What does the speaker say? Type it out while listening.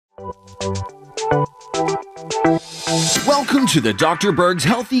Welcome to the Dr. Berg's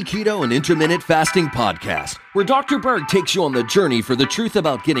Healthy Keto and Intermittent Fasting Podcast, where Dr. Berg takes you on the journey for the truth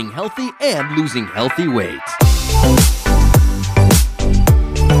about getting healthy and losing healthy weight.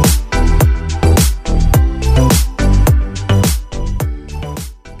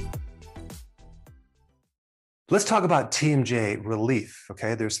 Let's talk about TMJ relief,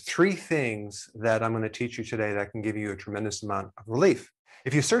 okay? There's three things that I'm going to teach you today that can give you a tremendous amount of relief.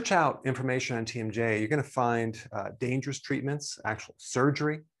 If you search out information on TMJ, you're going to find dangerous treatments, actual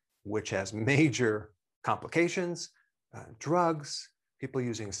surgery, which has major complications, drugs, people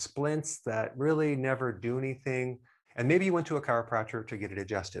using splints that really never do anything, and maybe you went to a chiropractor to get it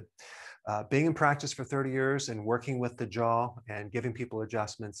adjusted. Being in practice for 30 years and working with the jaw and giving people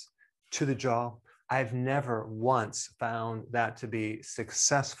adjustments to the jaw, I've never once found that to be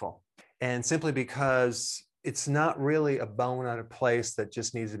successful. And simply because it's not really a bone out of place that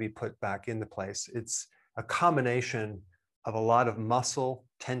just needs to be put back into place. It's a combination of a lot of muscle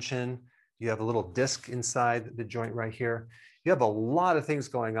tension. You have a little disc inside the joint right here. You have a lot of things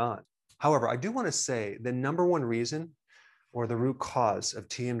going on. However, I do want to say the number one reason or the root cause of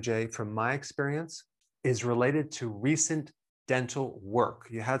TMJ from my experience is related to recent dental work.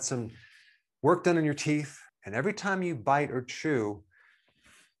 You had some work done on your teeth, and every time you bite or chew,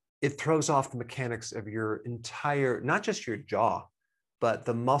 it throws off the mechanics of your entire, not just your jaw, but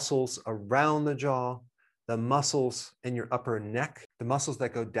the muscles around the jaw, the muscles in your upper neck, the muscles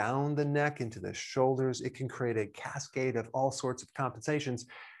that go down the neck into the shoulders. It can create a cascade of all sorts of compensations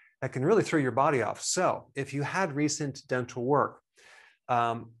that can really throw your body off. So if you had recent dental work,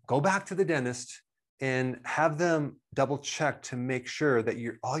 go back to the dentist and have them double check to make sure that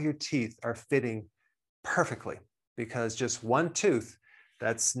all your teeth are fitting perfectly, because just one tooth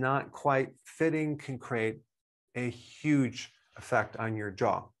that's not quite fitting can create a huge effect on your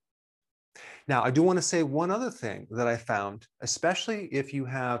jaw. Now, I do want to say one other thing that I found, especially if you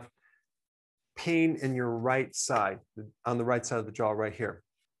have pain in your right side, on the right side of the jaw right here.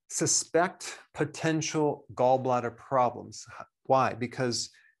 Suspect potential gallbladder problems. Why? Because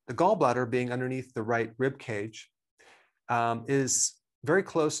the gallbladder, being underneath the right rib cage, is very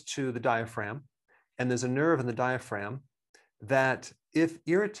close to the diaphragm, and there's a nerve in the diaphragm that, if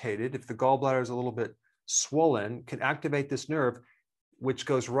irritated, if the gallbladder is a little bit swollen, can activate this nerve, which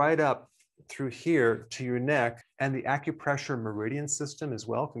goes right up through here to your neck, and the acupressure meridian system as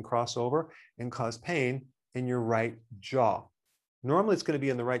well can cross over and cause pain in your right jaw. Normally it's going to be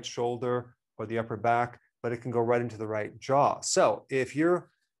in the right shoulder or the upper back, but it can go right into the right jaw. So if you're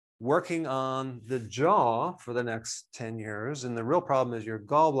working on the jaw for the next 10 years, and the real problem is your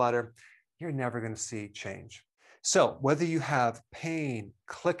gallbladder, you're never going to see change. So whether you have pain,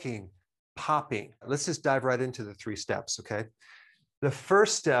 clicking, popping, let's just dive right into the three steps, okay? The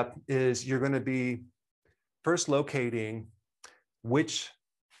first step is you're going to be first locating which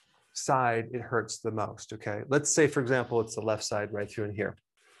side it hurts the most, okay? Let's say, for example, it's the left side right through in here,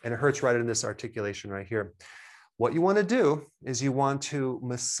 and it hurts right in this articulation right here. What you want to do is you want to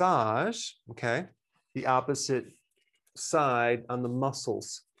massage, okay, the opposite side on the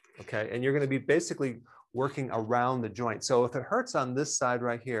muscles, okay? And you're going to be basically working around the joint. So if it hurts on this side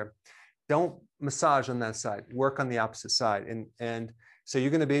right here, don't massage on that side, work on the opposite side. And so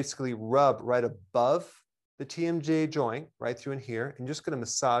you're going to basically rub right above the TMJ joint, right through in here, and you're just going to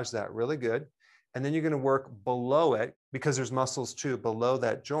massage that really good. And then you're going to work below it, because there's muscles too below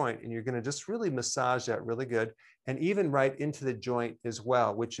that joint, and you're going to just really massage that really good, and even right into the joint as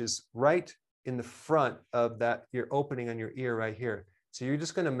well, which is right in the front of that, your opening on your ear right here. So you're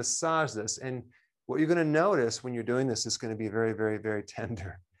just going to massage this, and what you're going to notice when you're doing this is going to be very, very, very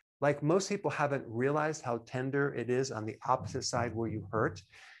tender. Like most people haven't realized how tender it is on the opposite side where you hurt.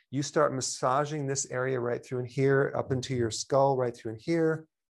 You start massaging this area right through in here, up into your skull, right through in here,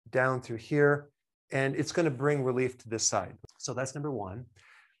 down through here, and it's going to bring relief to this side. So that's number one.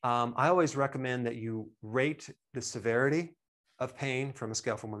 I always recommend that you rate the severity of pain from a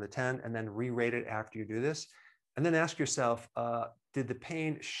scale from 1 to 10, and then re-rate it after you do this. And then ask yourself, did the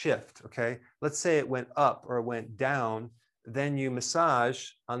pain shift? Okay, let's say it went up or it went down, then you massage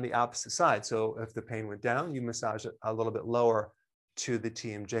on the opposite side. So if the pain went down, you massage it a little bit lower to the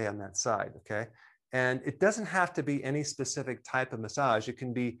TMJ on that side, okay? And it doesn't have to be any specific type of massage. It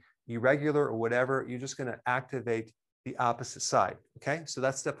can be irregular or whatever. You're just going to activate the opposite side, okay? So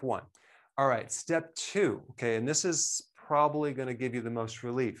that's step one. All right, step two, okay, and this is probably going to give you the most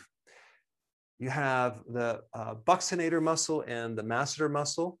relief. You have the buccinator muscle and the masseter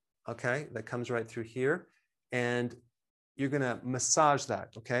muscle, okay, that comes right through here, and you're going to massage that,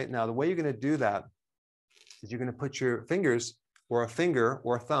 okay? Now, the way you're going to do that is you're going to put your fingers or a finger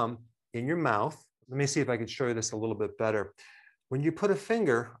or a thumb in your mouth. Let me see if I can show you this a little bit better. When you put a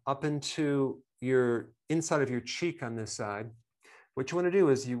finger up into your inside of your cheek on this side, what you want to do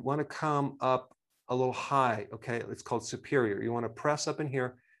is you want to come up a little high, okay? It's called superior. You want to press up in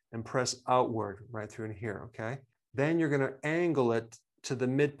here and press outward right through in here, okay? Then you're going to angle it to the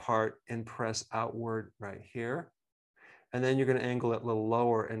mid part and press outward right here. And then you're going to angle it a little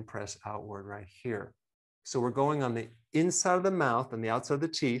lower and press outward right here. So we're going on the inside of the mouth and the outside of the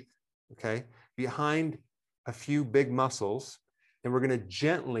teeth, okay, behind a few big muscles, and we're going to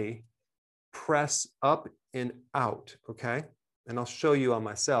gently press up and out, okay? And I'll show you on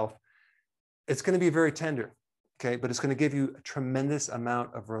myself. It's going to be very tender, okay, but it's going to give you a tremendous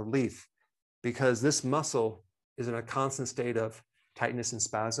amount of relief because this muscle is in a constant state of tightness and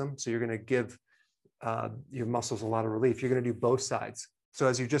spasm. So you're going to give your muscles a lot of relief. You're going to do both sides. So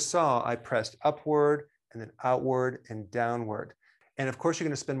as you just saw, I pressed upward and then outward and downward. And of course, you're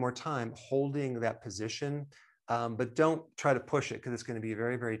going to spend more time holding that position, but don't try to push it because it's going to be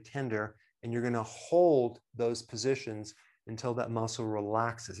very, very tender. And you're going to hold those positions until that muscle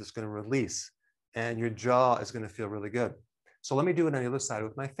relaxes. It's going to release and your jaw is going to feel really good. So let me do it on the other side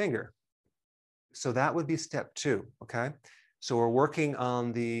with my finger. So that would be step 2, okay? So we're working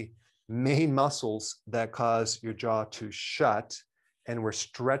on the main muscles that cause your jaw to shut, and we're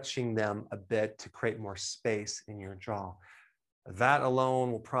stretching them a bit to create more space in your jaw. That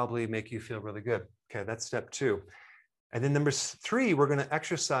alone will probably make you feel really good. Okay, that's step 2. And then number 3, we're going to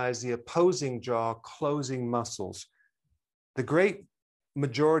exercise the opposing jaw closing muscles. The great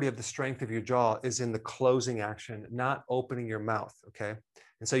majority of the strength of your jaw is in the closing action, not opening your mouth, okay?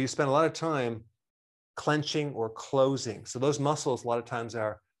 And so you spend a lot of time clenching or closing. So those muscles a lot of times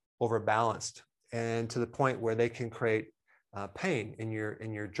are overbalanced and to the point where they can create pain in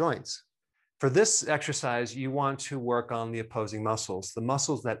your joints. For this exercise, you want to work on the opposing muscles, the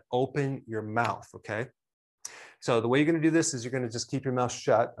muscles that open your mouth, okay? So the way you're going to do this is you're going to just keep your mouth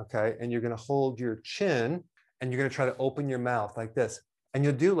shut, okay? And you're going to hold your chin and you're going to try to open your mouth like this. And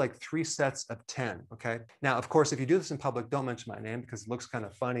you'll do like 3 sets of 10, okay? Now, of course, if you do this in public, don't mention my name because it looks kind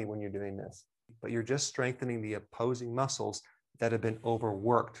of funny when you're doing this. But you're just strengthening the opposing muscles that have been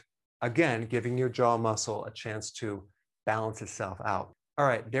overworked. Again, giving your jaw muscle a chance to balance itself out. All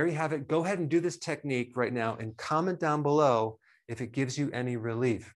right, there you have it. Go ahead and do this technique right now and comment down below if it gives you any relief.